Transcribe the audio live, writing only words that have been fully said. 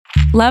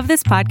Love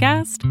this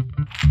podcast?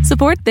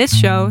 Support this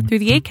show through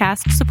the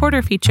Acast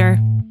supporter feature.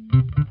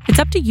 It's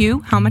up to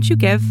you how much you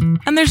give,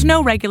 and there's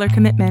no regular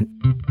commitment.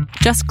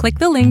 Just click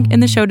the link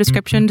in the show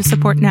description to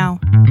support now.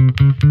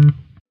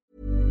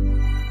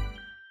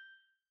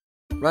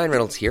 Ryan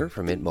Reynolds here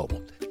from Mint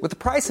Mobile. With the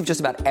price of just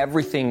about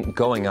everything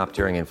going up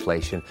during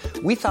inflation,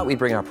 we thought we'd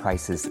bring our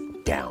prices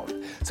down.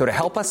 So to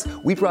help us,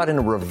 we brought in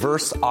a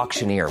reverse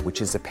auctioneer,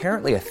 which is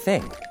apparently a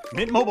thing.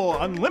 Mint Mobile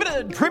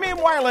Unlimited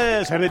Premium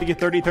Wireless. How to get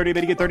 30, 30,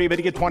 bit to get 30, bit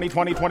to get 20,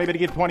 20, 20, bit to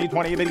get 20,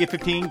 20, bit to get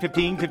 15,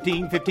 15,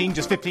 15, 15,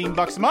 just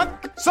 $15 a month?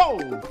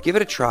 Sold! Give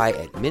it a try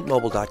at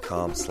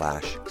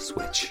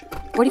mintmobile.com/switch.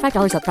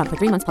 $45 up front for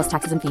 3 months plus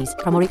taxes and fees.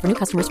 Promo rate for new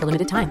customers for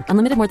limited time.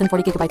 Unlimited more than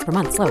 40 gigabytes per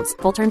month. Slows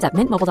full terms at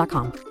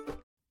mintmobile.com.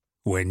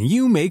 When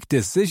you make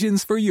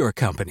decisions for your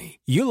company,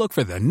 you look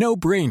for the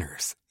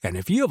no-brainers. And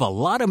if you have a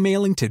lot of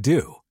mailing to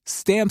do,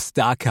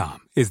 Stamps.com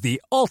is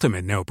the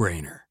ultimate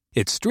no-brainer.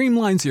 It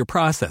streamlines your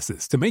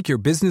processes to make your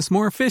business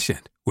more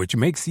efficient, which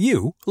makes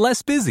you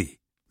less busy.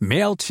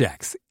 Mail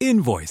checks,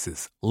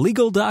 invoices,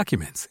 legal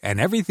documents, and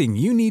everything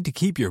you need to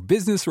keep your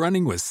business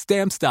running with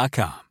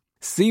Stamps.com.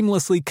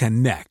 Seamlessly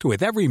connect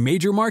with every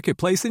major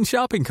marketplace and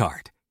shopping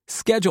cart.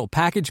 Schedule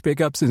package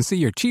pickups and see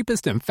your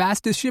cheapest and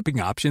fastest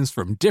shipping options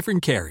from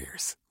different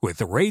carriers,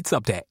 with rates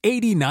up to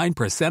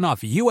 89%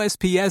 off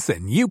USPS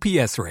and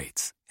UPS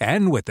rates.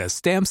 And with the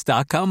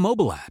Stamps.com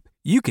mobile app,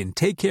 you can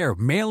take care of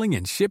mailing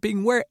and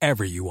shipping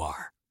wherever you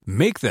are.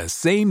 Make the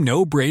same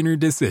no-brainer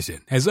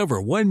decision as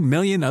over 1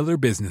 million other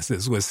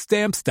businesses with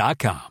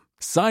Stamps.com.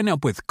 Sign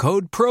up with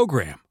code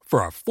PROGRAM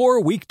for a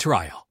 4-week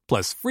trial,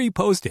 plus free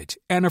postage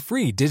and a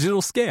free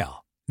digital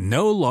scale.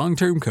 No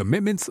long-term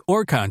commitments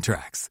or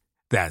contracts.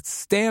 That's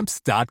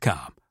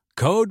Stamps.com.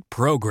 Code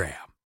PROGRAM.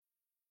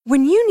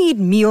 When you need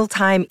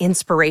mealtime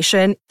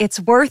inspiration,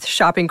 it's worth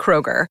shopping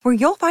Kroger, where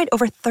you'll find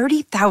over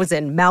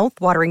 30,000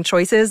 mouth-watering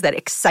choices that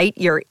excite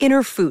your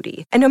inner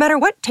foodie. And no matter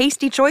what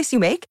tasty choice you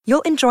make,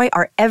 you'll enjoy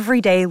our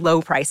everyday low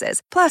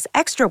prices, plus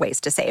extra ways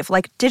to save,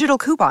 like digital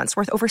coupons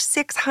worth over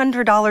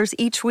 $600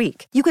 each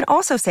week. You can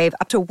also save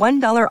up to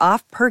 $1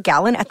 off per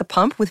gallon at the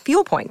pump with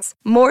fuel points.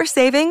 More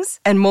savings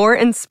and more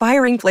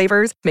inspiring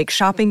flavors make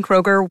shopping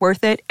Kroger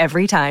worth it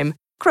every time.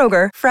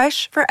 Kroger,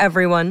 fresh for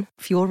everyone.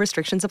 Fuel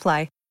restrictions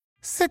apply.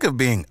 Sick of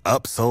being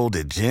upsold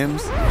at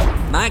gyms?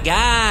 My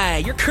guy,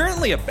 you're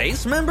currently a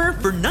base member?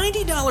 For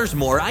 $90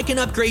 more, I can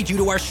upgrade you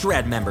to our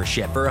Shred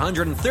membership. For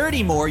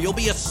 $130 more, you'll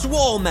be a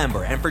Swole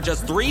member. And for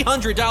just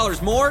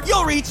 $300 more,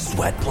 you'll reach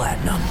Sweat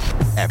Platinum.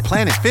 At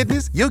Planet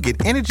Fitness, you'll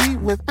get energy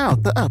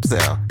without the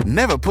upsell.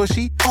 Never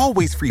pushy,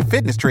 always free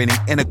fitness training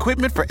and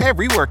equipment for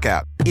every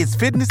workout. It's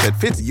fitness that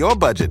fits your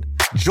budget.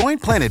 Join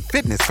Planet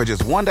Fitness for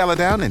just $1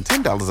 down and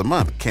 $10 a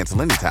month.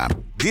 Cancel anytime.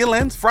 Deal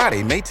ends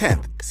Friday, May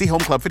 10th. See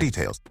Home Club for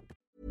details.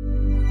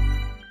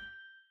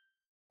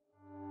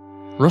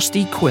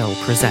 Rusty Quill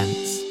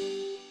presents.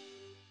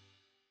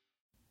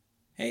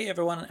 Hey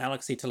everyone,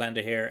 Alex E.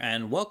 Talenda here,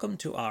 and welcome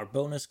to our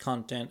bonus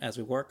content as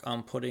we work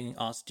on putting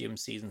Ostium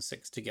Season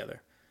 6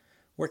 together.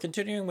 We're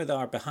continuing with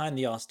our Behind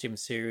the Ostium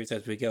series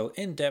as we go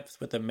in depth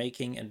with the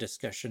making and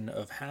discussion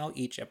of how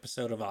each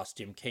episode of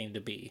Ostium came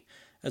to be,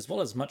 as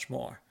well as much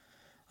more.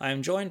 I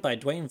am joined by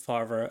Dwayne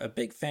Farver, a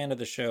big fan of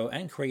the show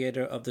and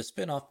creator of the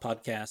spin-off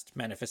podcast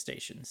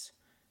Manifestations.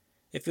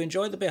 If you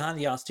enjoyed the Behind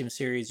the Ostium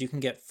series, you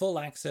can get full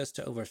access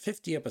to over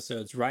 50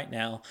 episodes right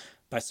now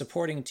by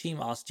supporting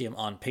Team Ostium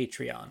on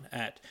Patreon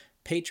at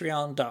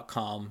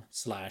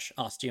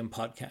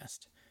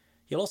patreon.com/ostiumpodcast.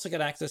 You'll also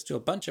get access to a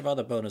bunch of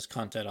other bonus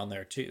content on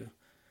there too.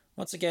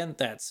 Once again,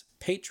 that's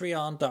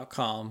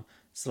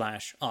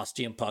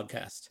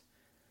patreon.com/ostiumpodcast.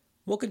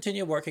 We'll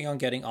continue working on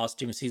getting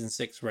Ostium Season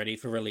 6 ready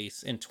for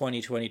release in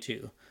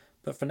 2022,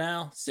 but for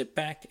now, sit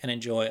back and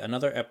enjoy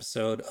another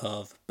episode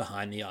of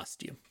Behind the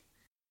Ostium.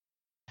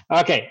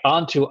 Okay,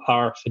 on to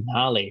our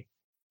finale,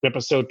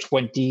 episode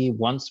 20,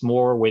 Once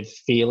More with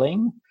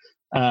Feeling,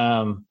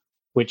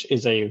 which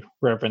is a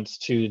reference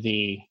to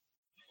the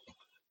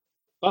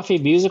Buffy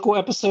musical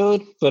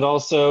episode, but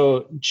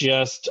also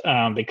just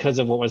because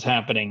of what was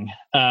happening.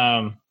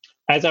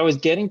 As I was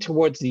getting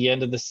towards the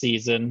end of the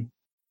season,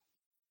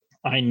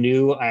 I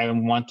knew I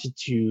wanted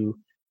to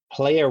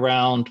play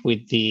around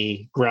with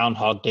the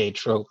Groundhog Day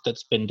trope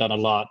that's been done a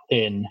lot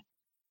in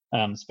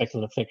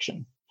speculative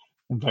fiction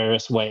in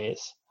various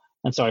ways.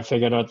 And so I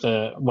figured out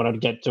what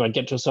I'd get to. I'd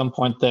get to some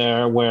point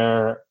there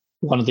where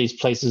one of these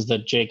places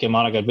that Jake and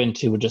Monica had been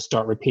to would just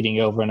start repeating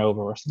over and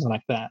over or something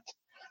like that.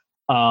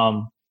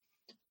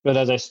 But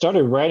as I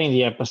started writing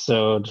the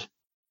episode,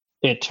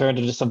 it turned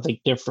into something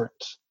different,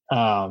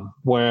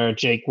 where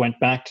Jake went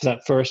back to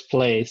that first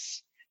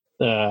place.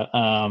 Let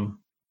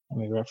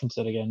me reference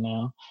it again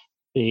now.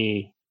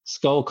 The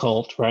Skull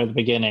Cult right at the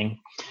beginning.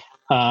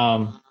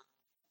 And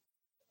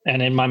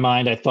in my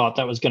mind, I thought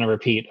that was going to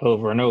repeat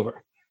over and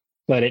over.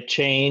 But it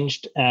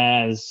changed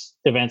as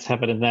events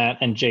happened in that,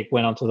 and Jake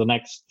went on to the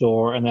next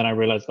door, and then I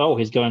realized, oh,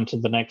 he's going to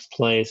the next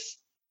place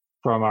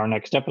from our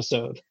next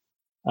episode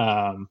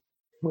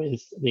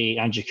with the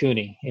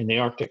Anjakuni in the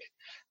Arctic.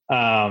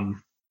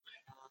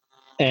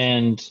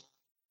 And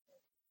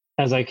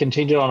as I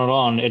continued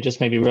on, it just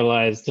made me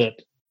realize that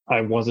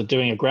I wasn't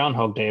doing a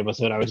Groundhog Day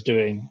episode. I was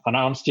doing an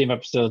Ostium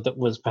episode that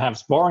was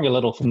perhaps borrowing a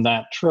little from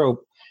that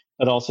trope,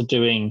 but also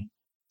doing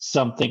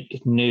something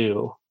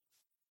new.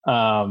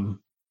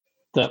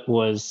 That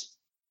was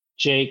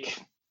Jake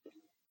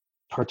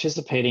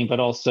participating, but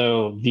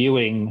also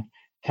viewing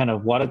kind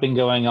of what had been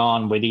going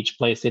on with each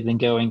place they'd been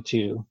going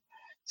to,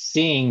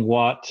 seeing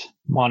what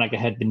Monica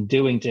had been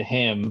doing to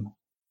him,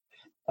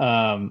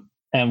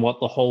 and what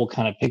the whole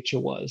kind of picture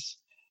was.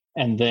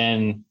 And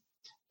then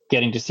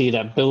getting to see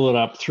that build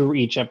up through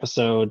each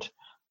episode,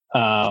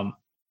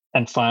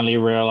 and finally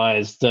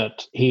realize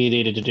that he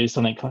needed to do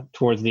something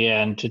towards the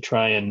end to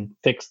try and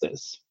fix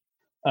this.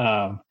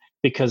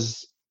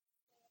 Because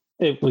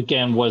it,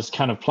 again, was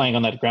kind of playing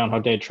on that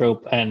Groundhog Day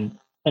trope, and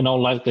in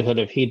all likelihood,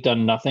 if he'd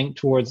done nothing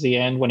towards the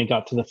end when he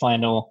got to the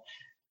final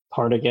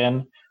part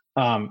again,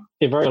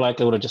 it very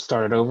likely would have just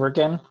started over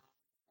again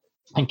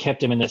and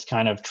kept him in this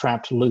kind of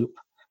trapped loop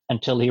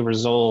until he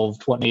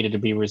resolved what needed to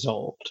be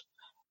resolved.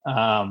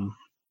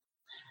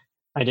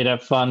 I did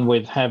have fun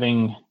with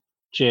having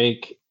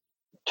Jake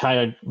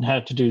kind of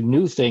had to do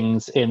new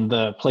things in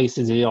the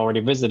places he already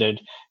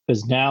visited,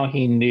 because now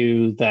he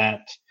knew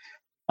that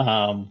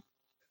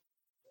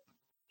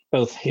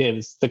both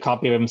the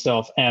copy of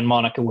himself and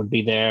Monica would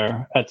be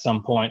there at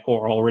some point,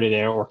 or already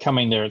there, or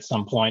coming there at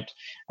some point,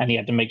 and he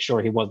had to make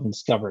sure he wasn't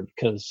discovered,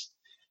 because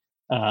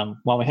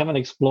while we haven't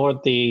explored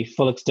the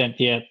full extent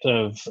yet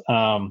of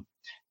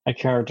a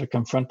character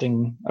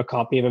confronting a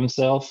copy of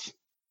himself,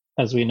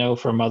 as we know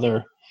from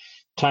other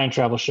time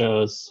travel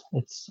shows,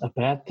 it's a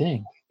bad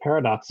thing.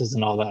 Paradoxes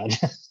and all that.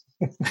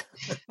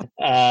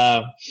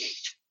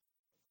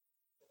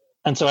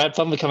 And so I had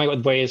fun with coming up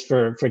with ways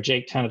for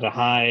Jake kind of to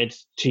hide,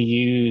 to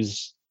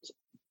use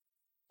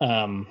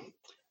kind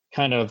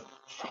of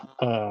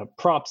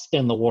props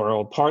in the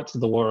world, parts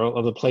of the world,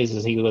 of the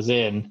places he was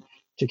in,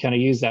 to kind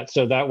of use that.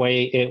 So that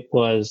way it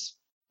was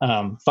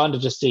fun to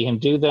just see him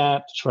do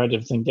that, try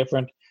something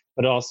different,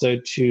 but also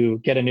to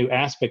get a new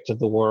aspect of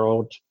the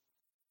world,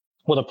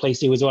 or the place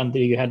he was on that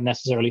you hadn't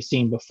necessarily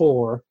seen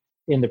before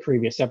in the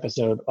previous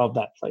episode of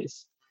that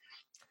place.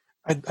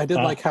 I did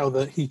like how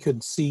that he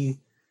could see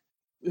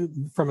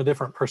from a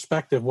different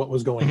perspective what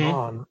was going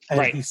on,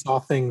 and he saw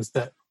things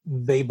that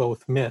they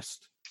both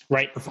missed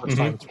the first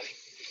time through.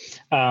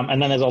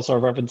 And then there's also a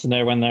reference in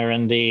there when they're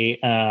in the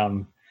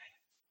land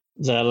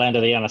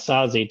of the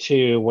Anasazi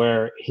too,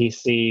 where he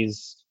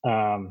sees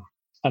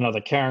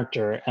another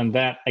character, and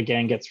that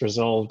again gets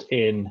resolved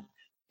in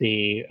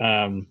the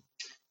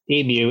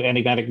Emu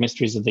Enigmatic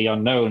Mysteries of the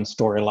Unknown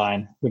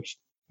storyline, which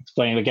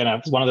explained again,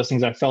 it's one of those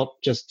things I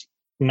felt just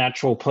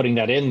natural putting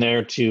that in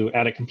there to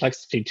add a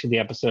complexity to the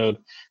episode,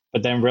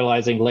 but then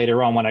realizing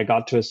later on when I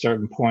got to a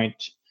certain point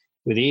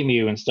with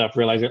Emu and stuff,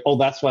 realizing, oh,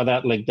 that's why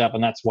that linked up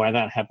and that's why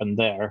that happened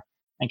there,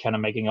 and kind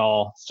of making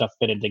all stuff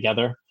fitted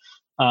together.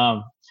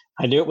 I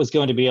knew it was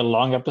going to be a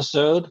long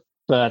episode,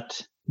 but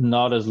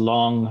not as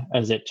long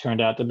as it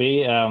turned out to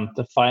be.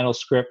 The final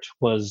script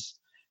was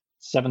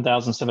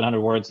 7,700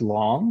 words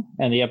long,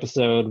 and the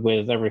episode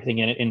with everything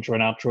in it, intro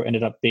and outro,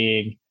 ended up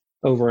being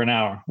over an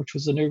hour, which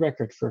was a new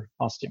record for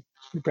Ostium.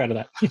 I'm proud of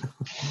that.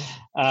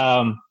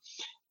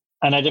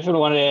 And I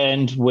definitely wanted to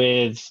end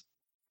with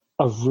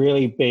a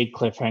really big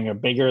cliffhanger,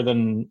 bigger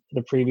than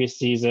the previous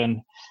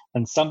season,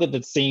 and something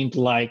that seemed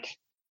like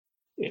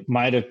it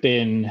might have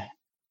been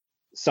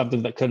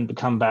something that couldn't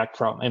come back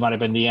from. It might have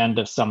been the end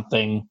of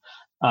something.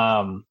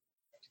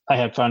 I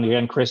had fun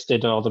again. Chris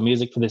did all the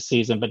music for this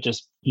season, but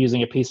just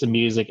using a piece of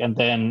music, and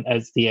then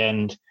as the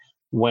end,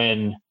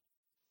 when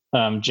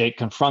Jake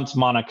confronts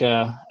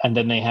Monica, and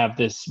then they have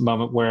this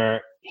moment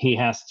where he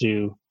has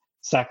to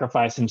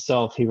sacrifice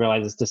himself, he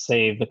realizes, to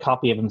save the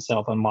copy of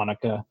himself and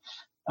Monica,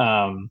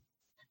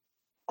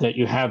 that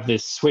you have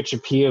this switch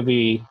of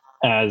POV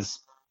as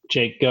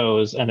Jake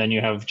goes, and then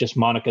you have just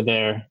Monica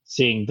there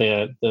seeing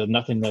the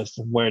nothingness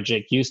of where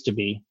Jake used to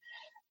be,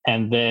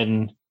 and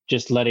then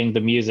just letting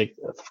the music,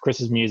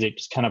 Chris's music,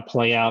 just kind of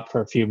play out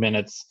for a few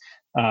minutes.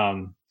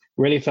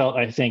 Really felt,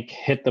 I think,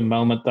 hit the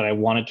moment that I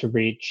wanted to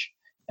reach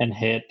and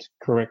hit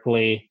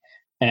correctly,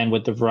 and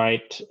with the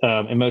right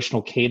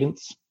emotional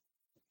cadence,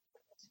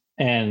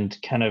 and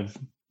kind of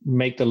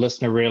make the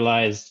listener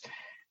realize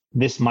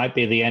this might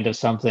be the end of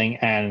something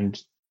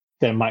and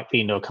there might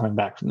be no coming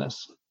back from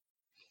this.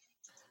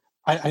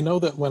 I know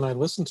that when I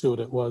listened to it,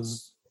 it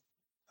was,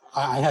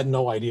 I had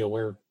no idea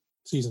where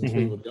season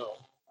 3 would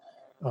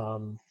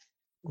go.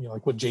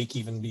 Like, would Jake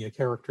even be a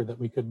character that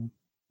we could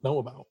know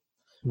about?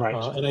 Right.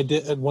 And I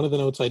did. One of the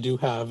notes I do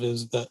have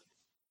is that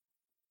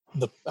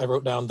I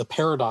wrote down the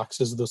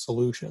paradox is the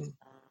solution.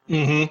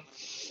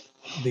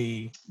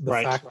 The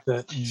fact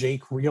that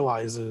Jake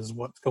realizes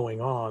what's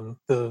going on,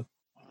 the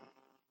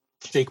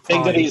Jake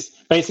thing that he's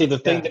basically the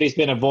thing Yeah. that he's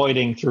been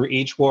avoiding through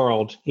each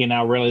world, he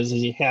now realizes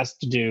he has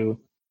to do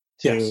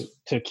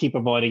to keep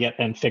avoiding it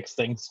and fix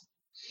things.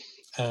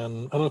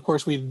 And of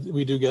course we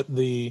do get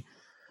the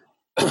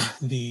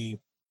the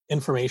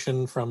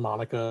information from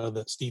Monica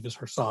that Steve is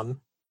her son.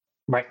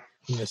 Right.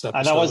 In this And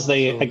episode.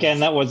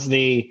 that was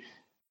the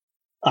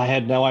I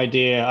had no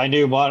idea. I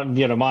knew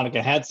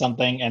Monica had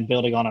something, and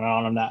building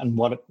on that, and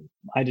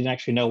I didn't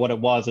actually know what it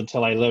was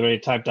until I literally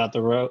typed out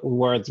the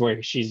words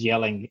where she's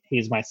yelling,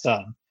 "He's my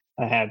son.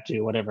 I have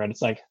to," whatever, and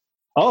it's like,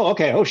 oh,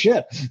 okay, oh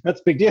shit, that's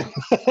a big deal.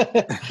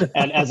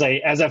 And as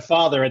a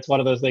father, it's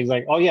one of those things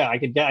like, oh yeah, I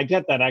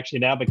get that actually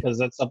now, because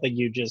that's something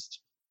you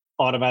just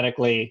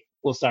automatically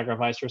will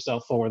sacrifice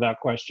yourself for without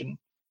question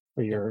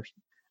for your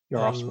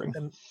offspring.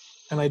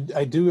 And I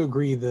do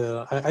agree.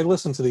 I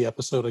listened to the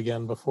episode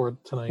again before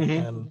tonight,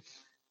 and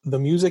the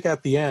music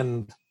at the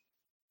end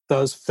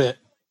does fit.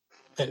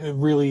 It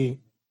really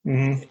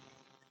it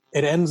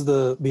ends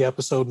the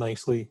episode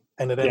nicely,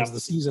 and it ends the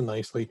season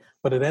nicely.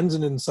 But it ends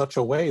it in such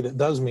a way that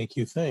does make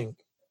you think: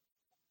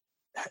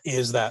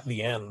 is that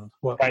the end?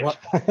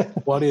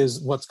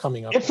 What's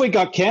coming up? If we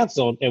got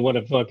canceled, it would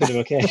have been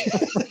okay.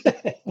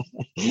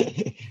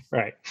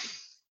 Right.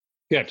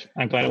 Good.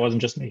 I'm glad it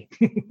wasn't just me.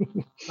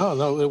 Oh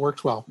no, it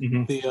works well.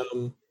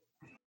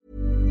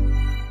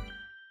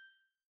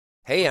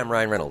 Hey, I'm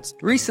Ryan Reynolds.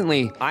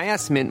 Recently, I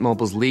asked Mint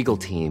Mobile's legal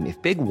team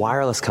if big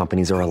wireless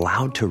companies are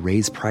allowed to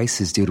raise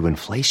prices due to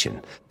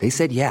inflation. They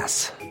said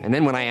yes. And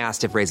then when I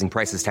asked if raising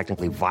prices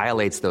technically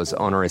violates those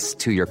onerous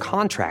 2-year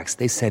contracts,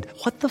 they said,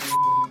 "What the f***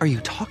 are you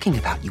talking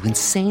about, you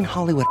insane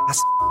Hollywood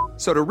ass?"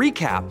 So to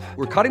recap,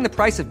 we're cutting the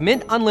price of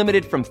Mint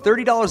Unlimited from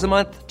 $30 a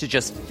month to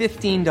just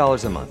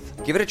 $15 a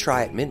month. Give it a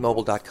try at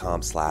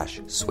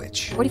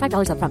mintmobile.com/switch.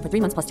 $45 up front for 3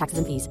 months plus taxes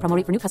and fees. Promo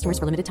rate for new customers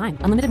for limited time.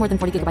 Unlimited more than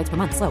 40 gigabytes per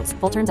month. Slows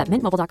full terms at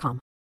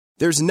mintmobile.com.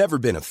 There's never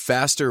been a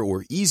faster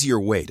or easier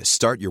way to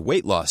start your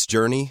weight loss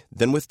journey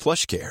than with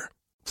PlushCare.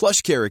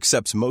 PlushCare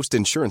accepts most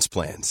insurance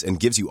plans and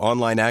gives you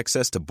online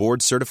access to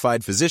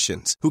board-certified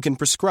physicians who can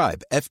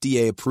prescribe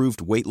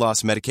FDA-approved weight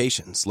loss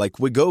medications like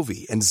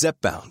Wegovy and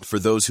Zepbound for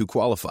those who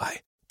qualify.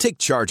 Take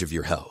charge of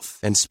your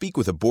health and speak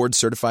with a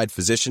board-certified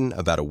physician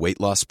about a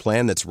weight loss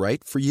plan that's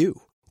right for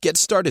you. Get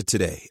started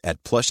today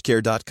at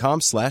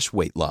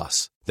plushcare.com/weight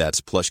loss.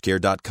 That's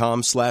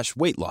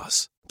plushcare.com/weight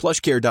loss.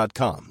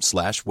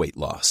 plushcare.com/weight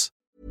loss.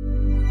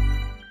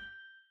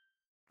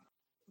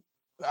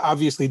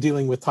 Obviously,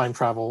 dealing with time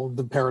travel,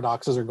 the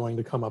paradoxes are going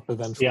to come up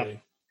eventually.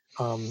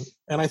 And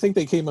I think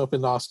they came up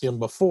in Ostium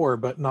before,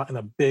 but not in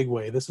a big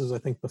way. This is, I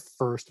think, the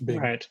first big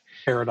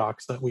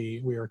paradox that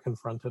we are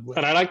confronted with.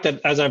 And I like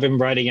that as I've been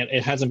writing it,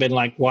 it hasn't been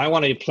like, well, I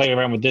want to play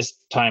around with this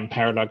time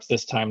paradox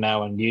this time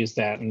now and use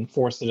that and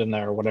force it in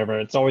there or whatever.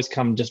 It's always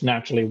come just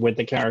naturally with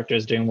the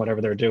characters doing whatever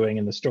they're doing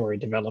and the story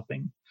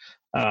developing.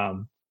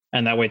 And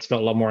that way it's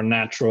felt a lot more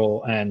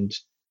natural and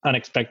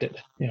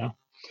unexpected,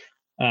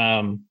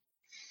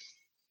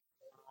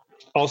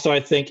 Also, I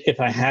think if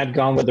I had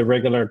gone with the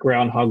regular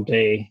Groundhog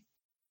Day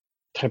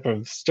type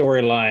of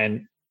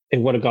storyline,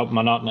 it would have got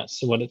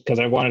monotonous. Because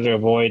I wanted to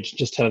avoid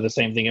just telling the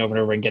same thing over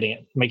and over and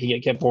making it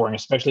get boring,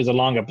 especially as a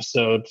long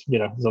episode.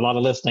 There's a lot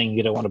of listening.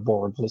 You don't want to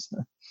bore the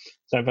listener.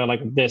 So I felt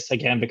like this,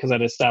 again, because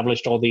I'd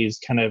established all these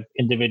kind of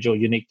individual,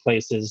 unique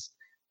places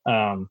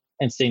and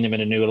seeing them in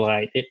a new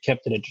light, it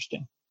kept it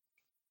interesting.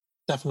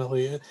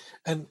 Definitely.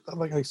 And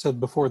like I said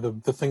before, the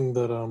thing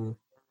that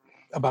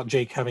about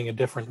Jake having a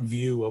different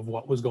view of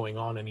what was going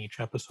on in each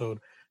episode,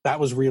 that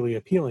was really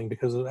appealing,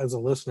 because as a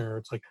listener,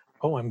 it's like,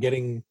 oh, I'm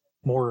getting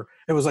more.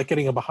 It was like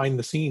getting a behind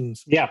the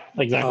scenes. Yeah,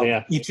 exactly.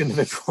 Each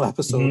individual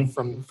episode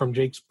from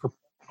Jake's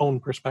own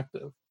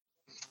perspective.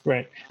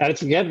 Right. And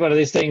it's again one of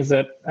these things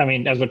that, I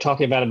mean, as we're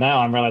talking about it now,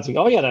 I'm realizing,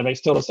 oh yeah, that makes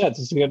total sense.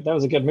 That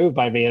was a good move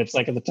by me. And it's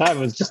like at the time,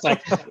 it was just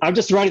like, I'm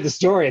just writing the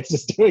story. It's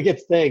just doing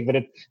its thing.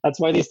 But that's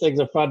why these things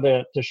are fun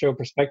to show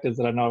perspectives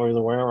that I'm not always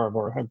aware of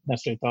or have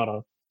necessarily thought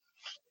of.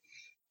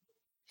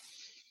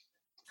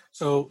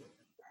 So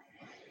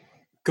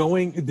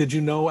did you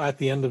know at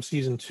the end of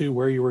season 2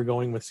 where you were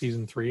going with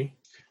season 3?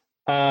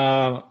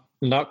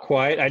 Not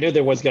quite. I knew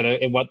there was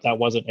that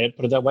wasn't it,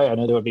 put it that way. I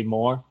knew there would be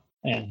more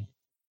and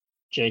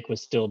Jake would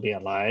still be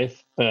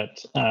alive.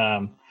 But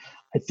I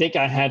think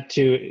I had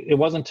to, it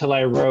wasn't until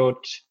I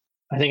wrote,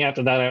 I think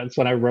after that, that's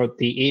when I wrote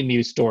the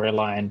Emu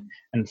storyline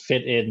and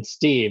fit in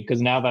Steve.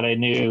 Because now that I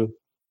knew,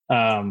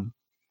 I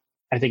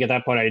think at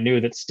that point I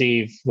knew that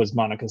Steve was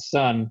Monica's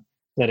son,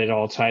 that it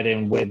all tied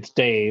in with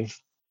Dave,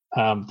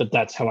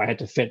 that's how I had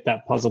to fit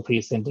that puzzle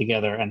piece in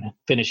together and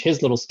finish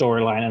his little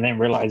storyline, and then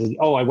realize,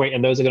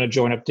 and those are going to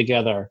join up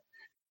together,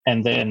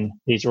 and then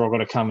these are all going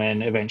to come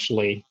in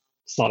eventually,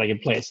 slotting in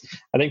place.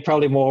 I think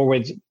probably more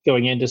with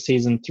going into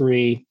season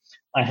 3,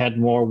 I had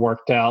more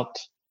worked out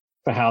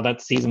for how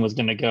that season was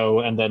going to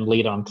go, and then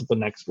lead on to the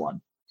next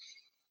one.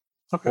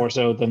 Okay. More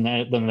so than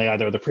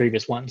either of the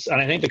previous ones. And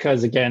I think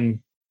because,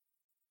 again,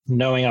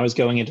 knowing I was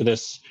going into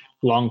this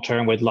long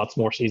term with lots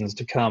more seasons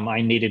to come,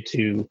 I needed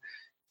to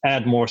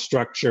add more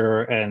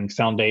structure and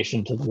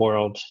foundation to the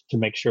world to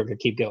make sure it could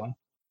keep going.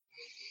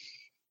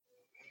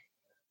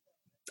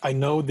 I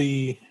know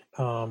maybe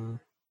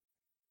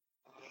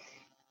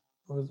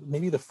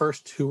the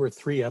first 2 or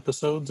 3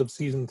 episodes of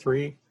season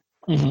 3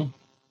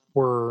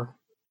 were,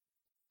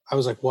 I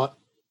was like, what,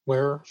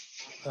 where?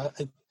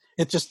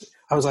 It just,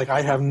 I was like,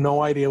 I have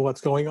no idea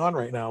what's going on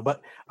right now.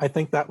 But I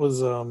think that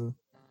was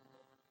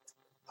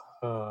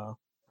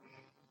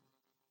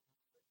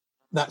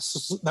that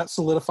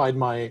solidified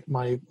my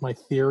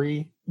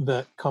theory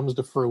that comes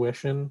to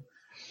fruition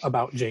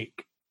about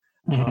Jake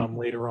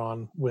later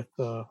on with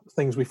the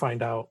things we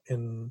find out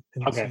in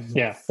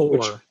season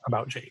 4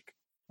 about Jake.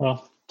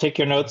 Well, take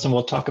your notes and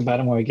we'll talk about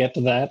them when we get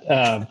to that.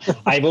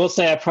 I will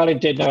say I probably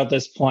did know at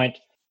this point,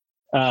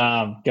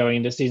 going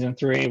into season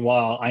 3,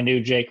 while I knew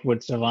Jake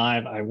would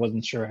survive, I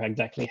wasn't sure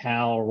exactly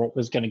how or what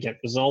was going to get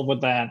resolved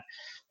with that.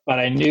 But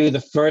I knew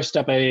the first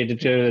step I needed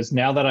to do is,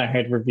 now that I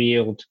had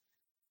revealed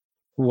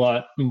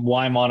why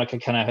Monica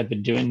kind of had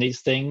been doing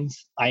these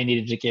things, I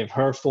needed to give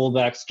her full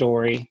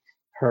backstory,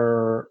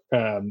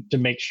 to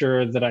make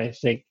sure that I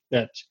think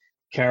that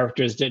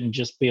characters didn't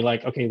just be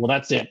like, okay, well,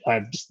 that's it,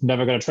 I'm just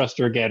never going to trust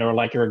her again or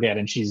like her again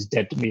and she's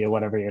dead to me or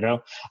whatever, you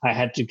know. I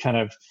had to kind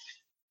of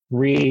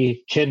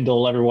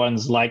rekindle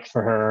everyone's like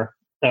for her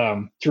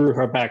through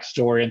her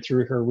backstory and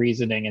through her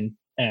reasoning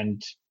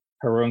and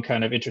her own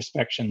kind of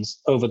introspections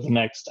over the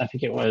next, I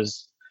think it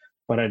was,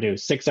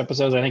 6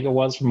 episodes, I think it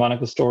was, from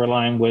Monica's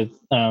storyline with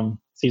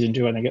season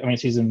 3,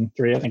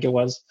 I think it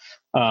was,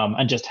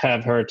 and just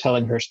have her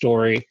telling her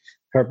story,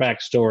 her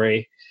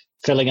backstory,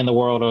 filling in the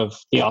world of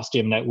the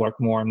Ostium network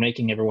more and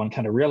making everyone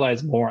kind of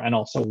realize more, and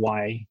also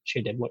why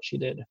she did what she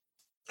did.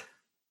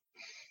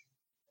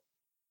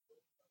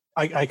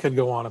 I could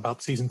go on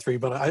about season 3,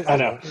 but I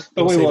know,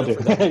 but we will do.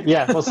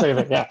 Yeah, we'll save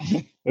it. Yeah,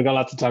 we got a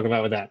lot to talk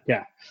about with that.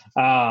 Yeah.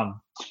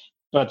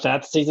 But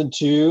that's season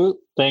 2.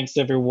 Thanks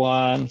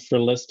everyone for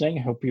listening.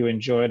 Hope you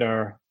enjoyed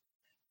our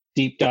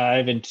deep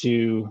dive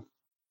into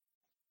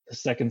the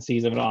second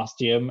season of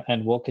Ostium,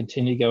 and we'll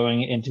continue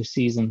going into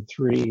season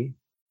 3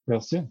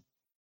 real soon.